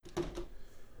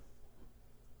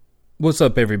What's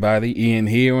up, everybody? Ian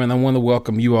here, and I want to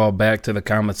welcome you all back to the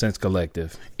Common Sense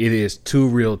Collective. It is Two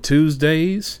Real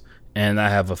Tuesdays, and I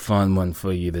have a fun one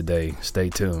for you today. Stay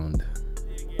tuned. So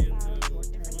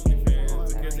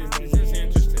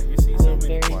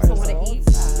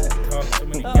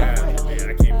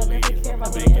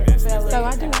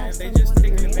I do. They just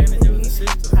taking advantage of the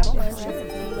system. I don't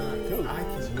know. I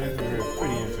can make it a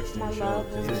pretty interesting show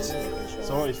because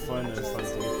it's always fun and it's like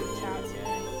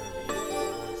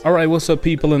All right, what's up,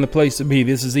 people in the place to be?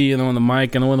 This is Ian on the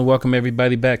mic, and I want to welcome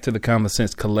everybody back to the Common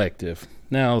Sense Collective.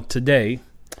 Now, today,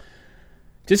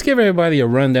 just give everybody a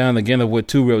rundown again of what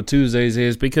Two Real Tuesdays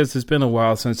is, because it's been a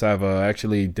while since I've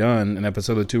actually done an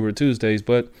episode of Two Real Tuesdays,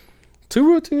 but Two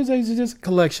Real Tuesdays is just a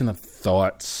collection of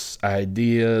thoughts,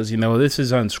 ideas. This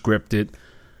is unscripted,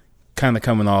 kind of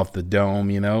coming off the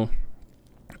dome,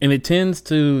 and it tends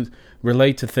to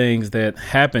relate to things that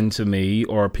happen to me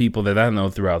or people that I know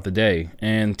throughout the day.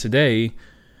 And today,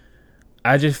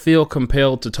 I just feel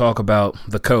compelled to talk about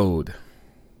the code.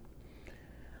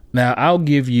 Now, I'll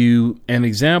give you an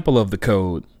example of the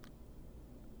code.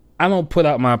 I don't put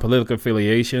out my political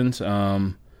affiliations.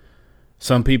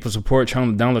 Some people support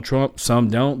Donald Trump,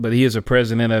 some don't, but he is a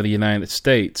president of the United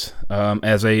States.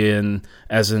 As an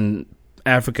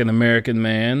African American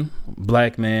man,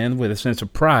 black man with a sense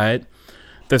of pride,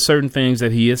 there's certain things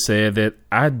that he has said that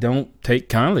I don't take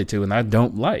kindly to and I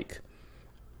don't like,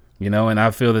 and I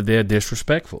feel that they're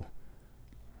disrespectful.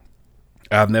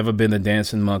 I've never been the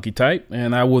dancing monkey type,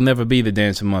 and I will never be the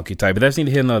dancing monkey type, but that's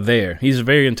neither here nor there. He's a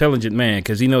very intelligent man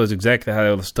because he knows exactly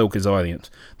how to stoke his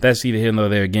audience. That's neither here nor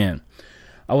there again.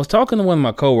 I was talking to one of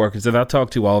my coworkers that I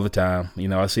talk to all the time.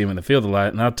 I see him in the field a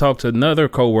lot, and I talked to another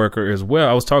coworker as well.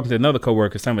 I was talking to another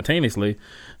coworker simultaneously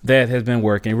that has been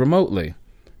working remotely.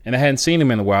 And I hadn't seen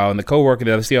him in a while, and the coworker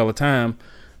that I see all the time,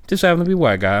 just happened to be a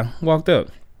white guy, walked up.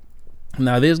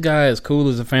 Now, this guy is cool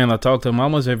as a fan. I talk to him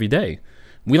almost every day.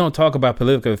 We don't talk about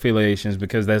political affiliations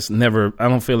because I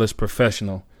don't feel it's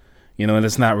professional, and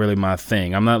it's not really my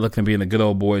thing. I'm not looking to be in the good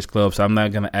old boys club, so I'm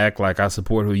not going to act like I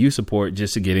support who you support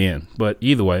just to get in. But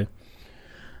either way,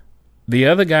 the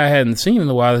other guy I hadn't seen in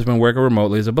a while that's been working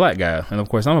remotely is a black guy. And of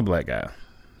course, I'm a black guy.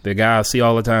 The guy I see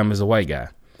all the time is a white guy.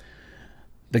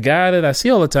 The guy that I see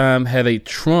all the time had a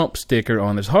Trump sticker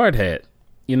on his hard hat,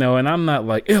 and I'm not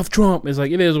like, F Trump. It's like,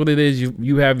 it is what it is.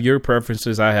 You have your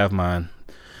preferences. I have mine.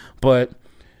 But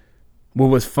what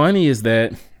was funny is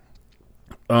that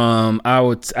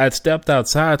I'd stepped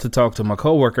outside to talk to my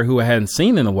coworker who I hadn't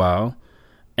seen in a while.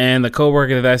 And the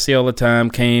coworker that I see all the time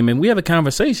came, and we had a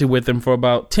conversation with him for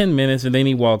about 10 minutes. And then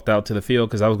he walked out to the field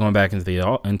because I was going back into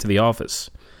the office.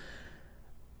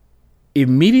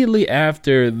 Immediately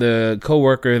after the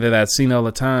coworker that I'd seen all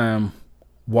the time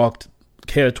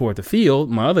headed toward the field,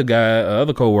 my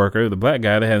other coworker, the black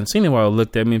guy that I hadn't seen in a while,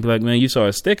 looked at me and be like, "Man, you saw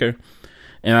a sticker?"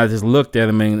 And I just looked at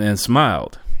him and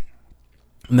smiled.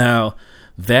 Now,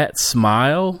 that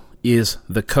smile is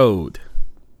the code.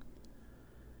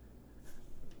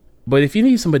 But if you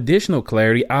need some additional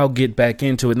clarity, I'll get back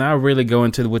into it, and I'll really go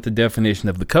into what the definition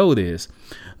of the code is.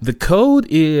 The code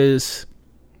is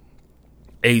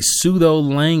a pseudo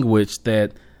language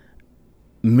that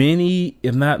many,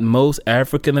 if not most,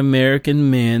 African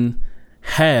American men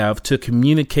have to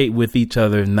communicate with each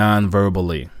other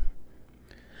non-verbally.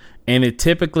 And it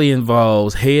typically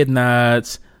involves head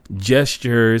nods,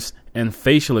 gestures, and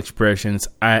facial expressions,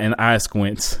 and eye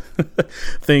squints,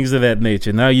 things of that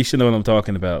nature. Now you should know what I'm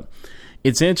talking about.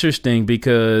 It's interesting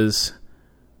because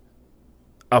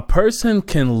a person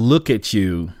can look at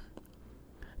you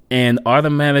and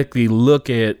automatically look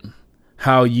at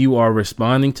how you are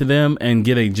responding to them and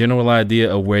get a general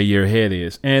idea of where your head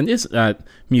is. And it's not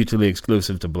mutually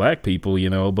exclusive to black people,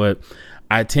 but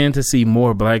I tend to see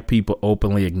more black people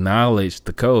openly acknowledge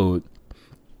the code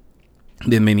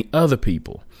than many other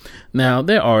people. Now,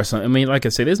 there are some, like I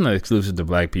said, it's not exclusive to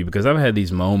black people because I've had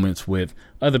these moments with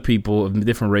other people of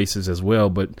different races as well.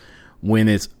 But when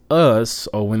it's us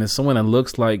or when it's someone that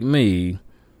looks like me,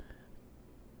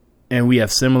 and we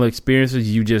have similar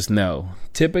experiences, you just know.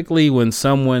 Typically, when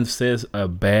someone says a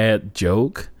bad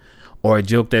joke or a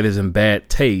joke that is in bad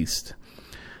taste,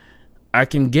 I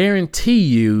can guarantee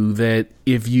you that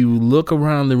if you look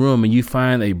around the room and you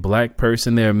find a black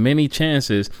person, there are many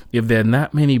chances, if there are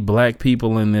not many black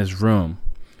people in this room,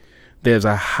 there's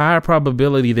a high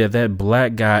probability that that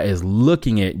black guy is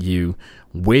looking at you,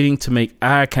 waiting to make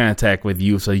eye contact with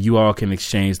you so you all can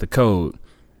exchange the code.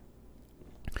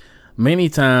 Many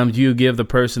times you give the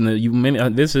person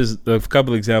that this is a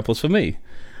couple examples for me.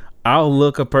 I'll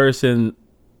look a person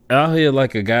I'll hear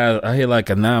like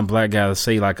a non-black guy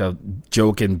say like a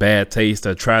joke in bad taste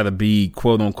or try to be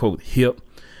quote unquote hip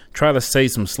try to say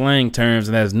some slang terms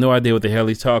and has no idea what the hell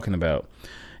he's talking about.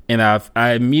 And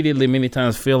I immediately many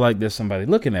times feel like there's somebody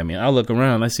looking at me. I look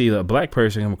around, I see a black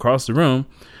person come across the room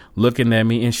looking at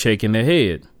me and shaking their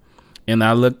head. And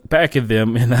I look back at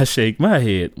them and I shake my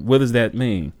head. What does that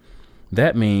mean?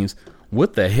 That means,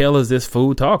 what the hell is this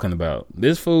fool talking about?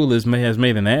 This fool has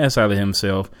made an ass out of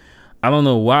himself. I don't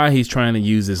know why he's trying to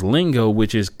use this lingo,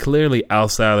 which is clearly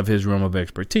outside of his realm of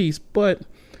expertise, but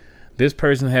this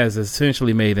person has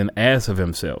essentially made an ass of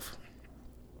himself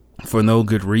for no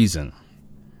good reason.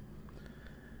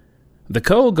 The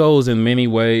code goes in many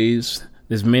ways.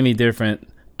 There's many different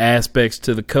aspects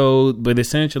to the code, but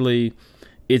essentially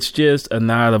it's just a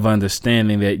nod of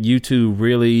understanding that you two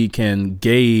really can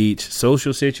gauge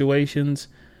social situations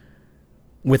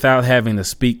without having to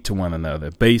speak to one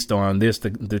another based on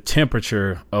the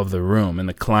temperature of the room and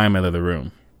the climate of the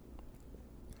room.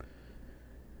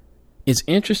 It's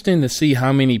interesting to see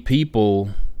how many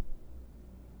people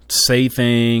say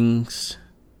things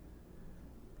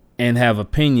and have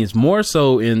opinions, more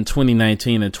so in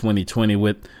 2019 and 2020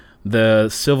 with the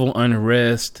civil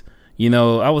unrest. You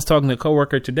know, I was talking to a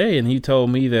coworker today, and he told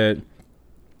me that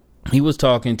he was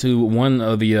talking to one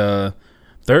of the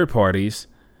third parties,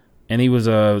 and he was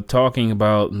talking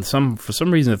about for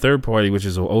some reason the third party, which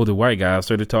is an older white guy,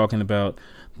 started talking about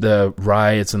the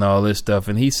riots and all this stuff,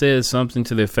 and he said something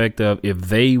to the effect of, if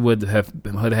they would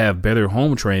have better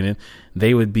home training,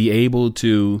 they would be able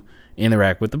to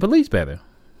interact with the police better.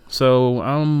 So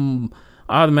I'm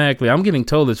getting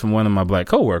told this from one of my black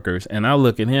coworkers, and I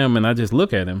look at him and I just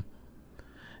look at him.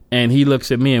 And he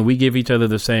looks at me and we give each other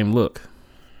the same look.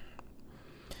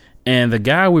 And the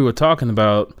guy we were talking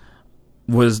about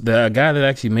was the guy that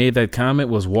actually made that comment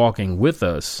was walking with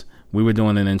us. We were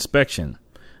doing an inspection.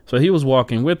 So he was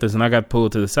walking with us and I got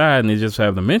pulled to the side and he just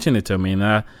happened to mention it to me. And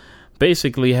I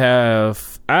basically I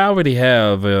already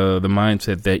have the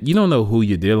mindset that you don't know who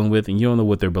you're dealing with and you don't know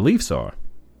what their beliefs are.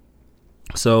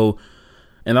 So,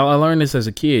 and I learned this as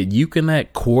a kid. You can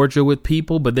act cordial with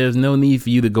people, but there's no need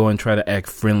for you to go and try to act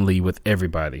friendly with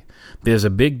everybody. There's a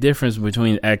big difference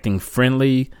between acting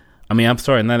friendly.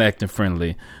 Not acting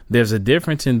friendly. There's a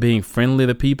difference in being friendly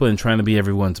to people and trying to be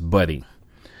everyone's buddy.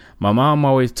 My mom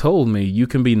always told me you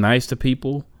can be nice to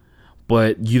people,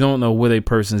 but you don't know what a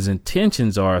person's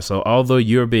intentions are. So although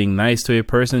you're being nice to a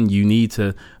person, you need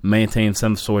to maintain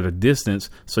some sort of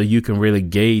distance so you can really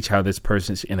gauge how this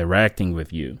person's interacting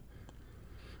with you.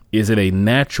 Is it a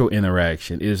natural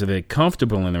interaction? Is it a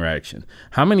comfortable interaction?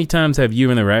 How many times have you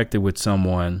interacted with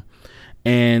someone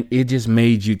and it just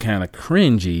made you kind of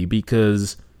cringy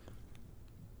because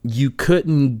you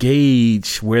couldn't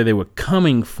gauge where they were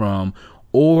coming from,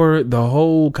 or the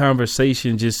whole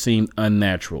conversation just seemed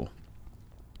unnatural?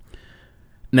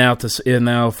 Now,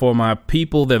 for my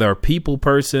people that are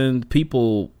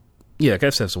I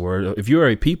guess that's the word. If you're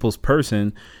a people's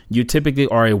person, you typically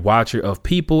are a watcher of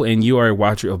people and you are a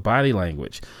watcher of body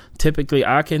language. Typically,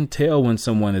 I can tell when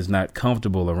someone is not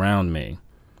comfortable around me,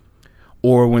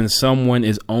 or when someone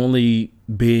is only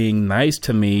being nice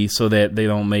to me so that they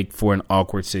don't make for an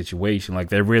awkward situation. Like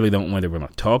they really don't want to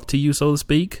talk to you, so to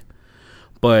speak,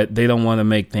 but they don't want to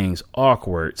make things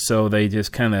awkward. So they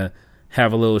just kind of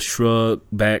have a little shrug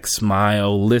back,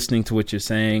 smile, listening to what you're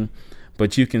saying,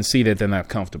 but you can see that they're not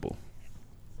comfortable.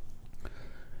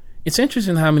 It's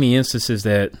interesting how many instances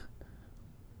that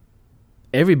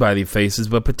everybody faces,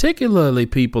 but particularly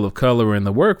people of color in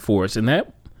the workforce. And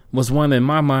that was one in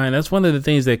my mind. That's one of the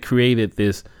things that created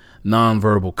this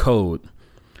nonverbal code,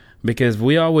 because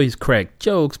we always crack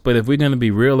jokes. But if we're going to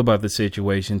be real about the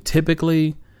situation,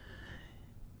 typically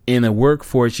in a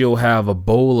workforce, you'll have a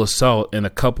bowl of salt and a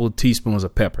couple of teaspoons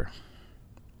of pepper.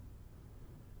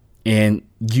 And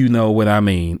you know what I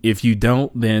mean. If you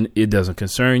don't, then it doesn't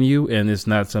concern you and it's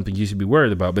not something you should be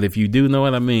worried about. But if you do know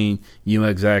what I mean, you know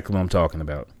exactly what I'm talking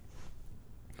about.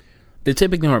 There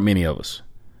typically aren't many of us,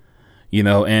 you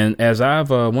know, and as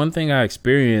one thing I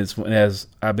experienced as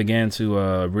I began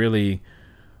to really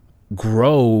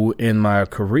grow in my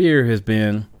career has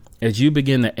been, as you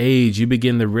begin to age, you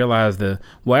begin to realize I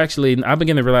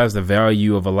began to realize the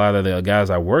value of a lot of the guys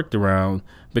I worked around.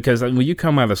 Because when you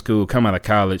come out of school, come out of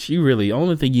college,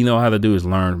 only thing you know how to do is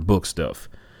learn book stuff.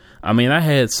 I mean, I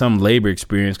had some labor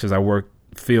experience because I worked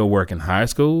field work in high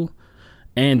school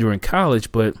and during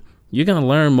college, but you're going to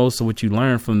learn most of what you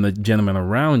learn from the gentlemen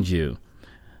around you.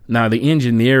 Now, the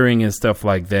engineering and stuff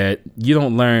like that, you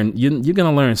don't learn. You're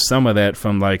going to learn some of that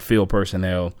from like field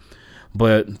personnel,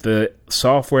 but the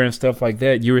software and stuff like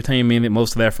that, you retain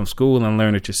most of that from school and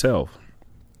learn it yourself.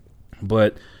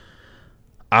 But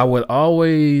I would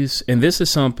always, and this is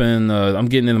something I'm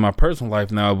getting into my personal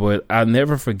life now, but I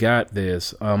never forgot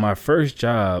this. My first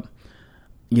job,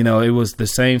 you know, it was the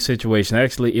same situation.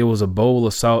 Actually, it was a bowl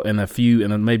of salt and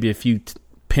maybe a few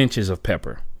pinches of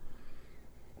pepper.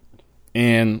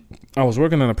 And I was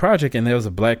working on a project, and there was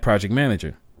a black project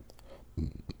manager.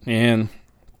 And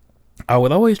I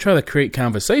would always try to create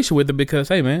conversation with her because,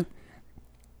 hey, man,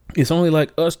 it's only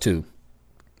like us two.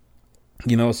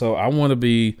 You know, so I want to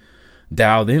be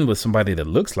dialed in with somebody that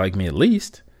looks like me at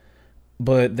least.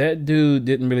 But that dude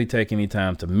didn't really take any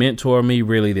time to mentor me,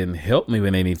 really didn't help me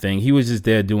with anything. He was just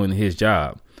there doing his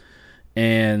job.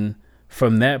 And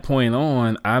from that point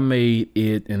on, I made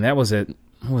it, and that was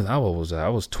what was I? I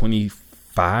was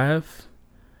 25.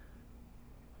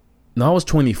 No, I was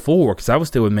 24 because I was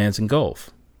still with Manson Gulf.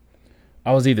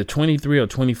 I was either 23 or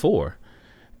 24.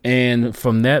 And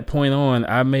from that point on,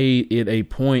 I made it a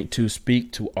point to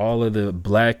speak to all of the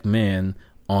black men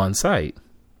on site,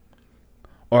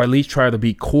 or at least try to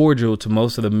be cordial to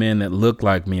most of the men that look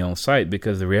like me on site,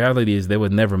 because the reality is there were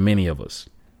never many of us.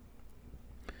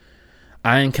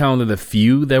 I encountered a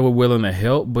few that were willing to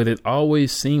help, but it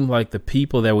always seemed like the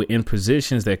people that were in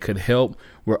positions that could help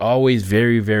were always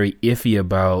very, very iffy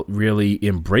about really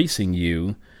embracing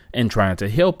you and trying to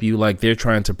help you, like they're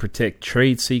trying to protect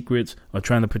trade secrets or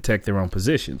trying to protect their own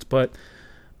positions. But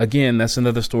again, that's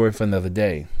another story for another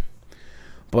day.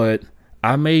 But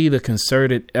I made a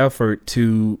concerted effort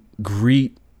to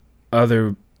greet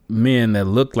other men that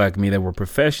looked like me, that were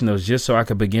professionals, just so I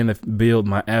could begin to build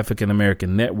my African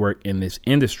American network in this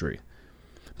industry.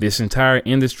 This entire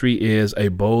industry is a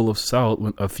bowl of salt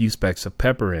with a few specks of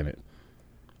pepper in it.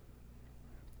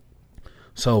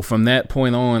 So from that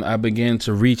point on, I began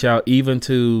to reach out even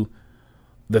to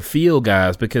the field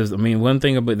guys, because I mean, one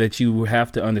thing about that you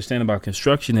have to understand about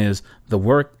construction is the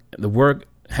work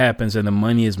happens and the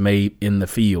money is made in the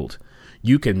field.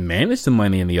 You can manage the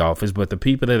money in the office, but the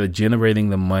people that are generating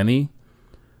the money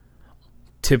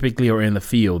typically are in the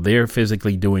field. They're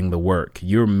physically doing the work.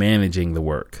 You're managing the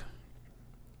work.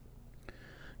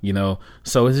 You know,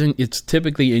 so it's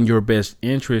typically in your best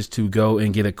interest to go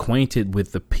and get acquainted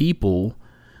with the people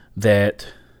that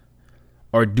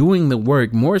are doing the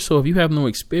work, more so if you have no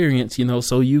experience, you know,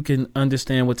 so you can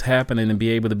understand what's happening and be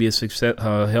able to be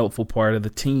a helpful part of the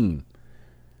team,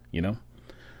 you know.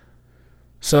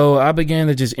 So I began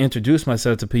to just introduce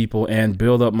myself to people and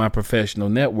build up my professional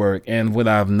network. And what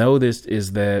I've noticed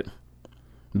is that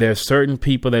there's certain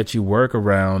people that you work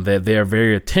around that they're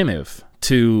very attentive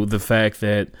to the fact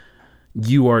that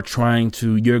you're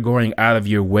going out of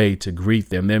your way to greet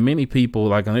them. There are many people,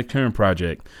 like on the current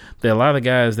project, there are a lot of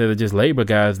guys that are just labor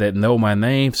guys that know my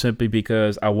name simply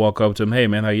because I walk up to them. Hey,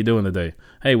 man, how you doing today?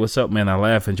 Hey, what's up, man? I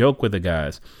laugh and joke with the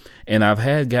guys. And I've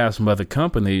had guys from other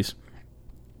companies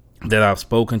that I've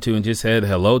spoken to and just said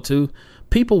hello to.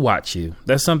 People watch you.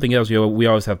 That's something else we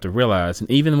always have to realize. And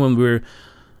even when we're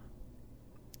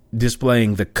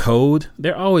displaying the code,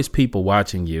 there are always people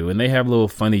watching you, and they have little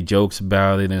funny jokes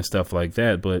about it and stuff like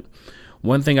that. But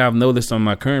one thing I've noticed on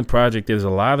my current project is a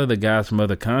lot of the guys from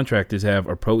other contractors have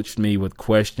approached me with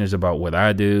questions about what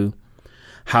I do.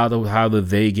 How do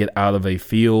they get out of a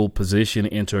field position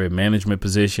into a management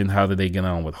position? How do they get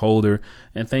on with Holder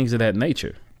and things of that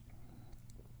nature?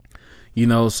 You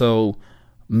know, so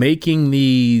making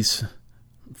these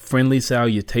friendly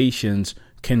salutations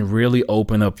can really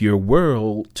open up your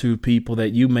world to people that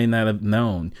you may not have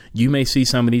known. You may see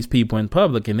some of these people in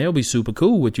public and they'll be super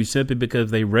cool with you simply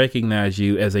because they recognize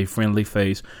you as a friendly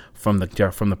face from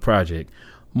the project.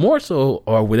 More so,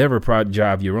 or whatever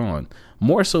job you're on.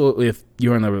 More so if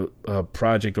you're in a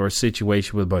project or a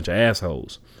situation with a bunch of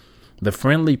assholes. The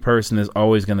friendly person is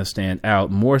always going to stand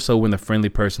out, more so when the friendly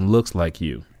person looks like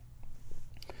you.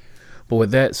 But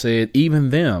with that said, even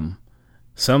them,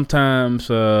 sometimes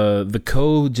the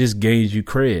code just gains you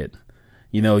cred.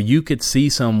 You know, you could see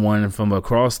someone from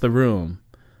across the room.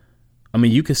 I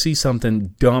mean, you could see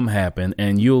something dumb happen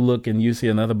and you'll look and you see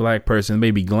another black person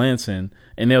maybe glancing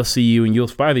and they'll see you and you'll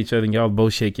spot each other and y'all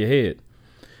both shake your head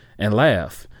and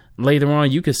laugh. Later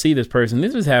on, you could see this person.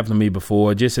 This has happened to me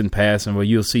before, just in passing, where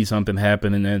you'll see something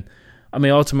happen. And then, I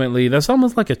mean, ultimately, that's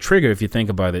almost like a trigger if you think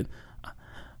about it.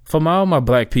 For all my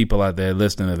black people out there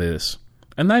listening to this,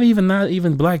 and not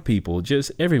even black people,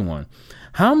 just everyone.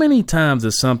 How many times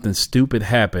does something stupid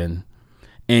happen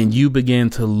and you begin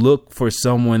to look for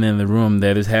someone in the room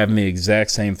that is having the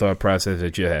exact same thought process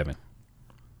that you're having?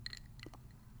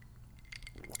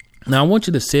 Now, I want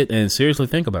you to sit and seriously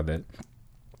think about that.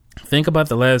 Think about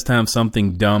the last time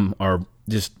something dumb or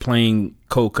just plain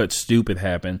cold cut stupid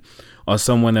happened, or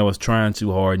someone that was trying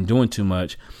too hard and doing too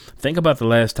much. Think about the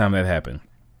last time that happened.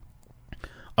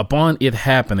 Upon it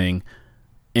happening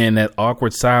and that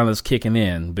awkward silence kicking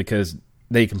in because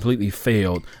they completely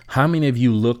failed, how many of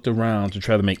you looked around to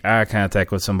try to make eye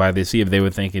contact with somebody to see if they were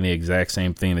thinking the exact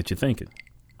same thing that you're thinking?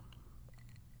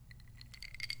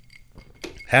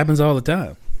 Happens all the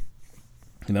time,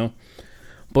 you know,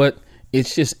 but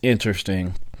it's just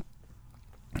interesting.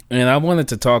 And I wanted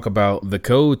to talk about the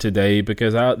code today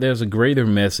because there's a greater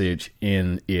message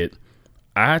in it.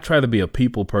 I try to be a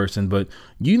people person, but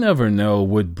you never know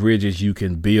what bridges you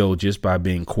can build just by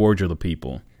being cordial to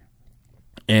people.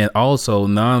 And also,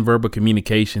 nonverbal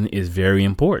communication is very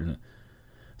important.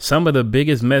 Some of the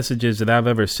biggest messages that I've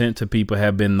ever sent to people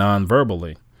have been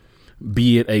nonverbally,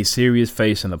 be it a serious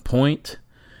face and a point,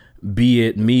 be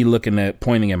it me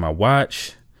pointing at my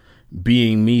watch,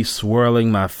 being me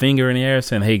swirling my finger in the air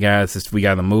saying, hey guys, we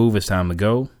got to move. It's time to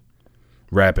go.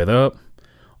 Wrap it up.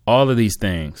 All of these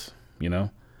things, you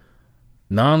know,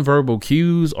 nonverbal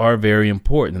cues are very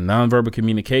important. Nonverbal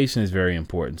communication is very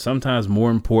important. Sometimes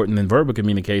more important than verbal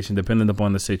communication, depending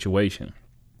upon the situation.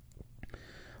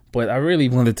 But I really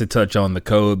wanted to touch on the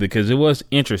code because it was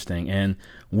interesting and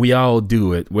we all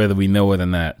do it, whether we know it or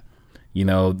not. You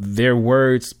know, they're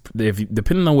words,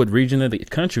 depending on what region of the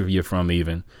country you're from,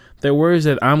 even, they're words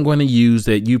that I'm going to use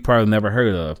that you probably never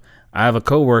heard of. I have a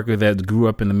coworker that grew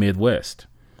up in the Midwest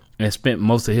and spent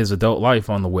most of his adult life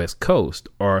on the West Coast,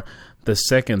 or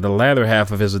the latter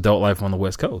half of his adult life on the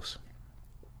West Coast.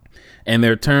 And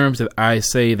they're terms that I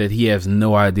say that he has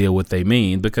no idea what they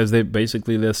mean because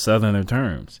they're Southerner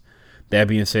terms. That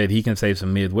being said, he can say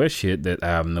some Midwest shit that I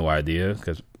have no idea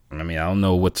because, I don't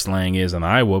know what slang is in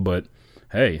Iowa, but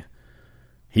hey,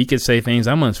 he could say things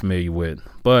I'm unfamiliar with.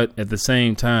 But at the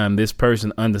same time, this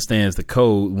person understands the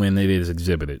code when it is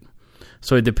exhibited.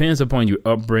 So it depends upon your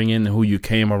upbringing, who you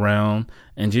came around,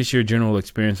 and just your general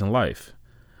experience in life.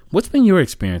 What's been your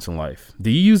experience in life?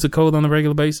 Do you use the code on a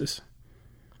regular basis?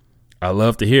 I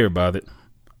love to hear about it.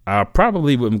 I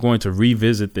probably am going to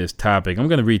revisit this topic. I'm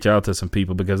going to reach out to some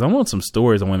people because I want some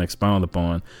stories I want to expound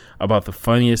upon about the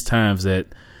funniest times that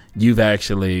you've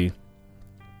actually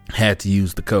had to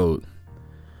use the code.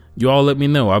 You all let me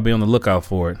know. I'll be on the lookout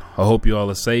for it. I hope you all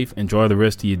are safe. Enjoy the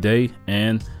rest of your day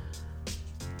and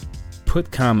put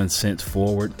common sense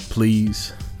forward,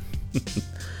 please.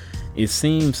 It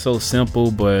seems so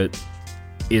simple, but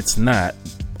it's not.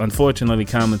 Unfortunately,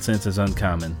 common sense is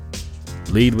uncommon.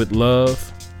 Lead with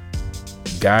love.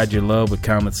 Guide your love with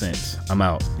common sense. I'm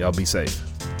out. Y'all be safe.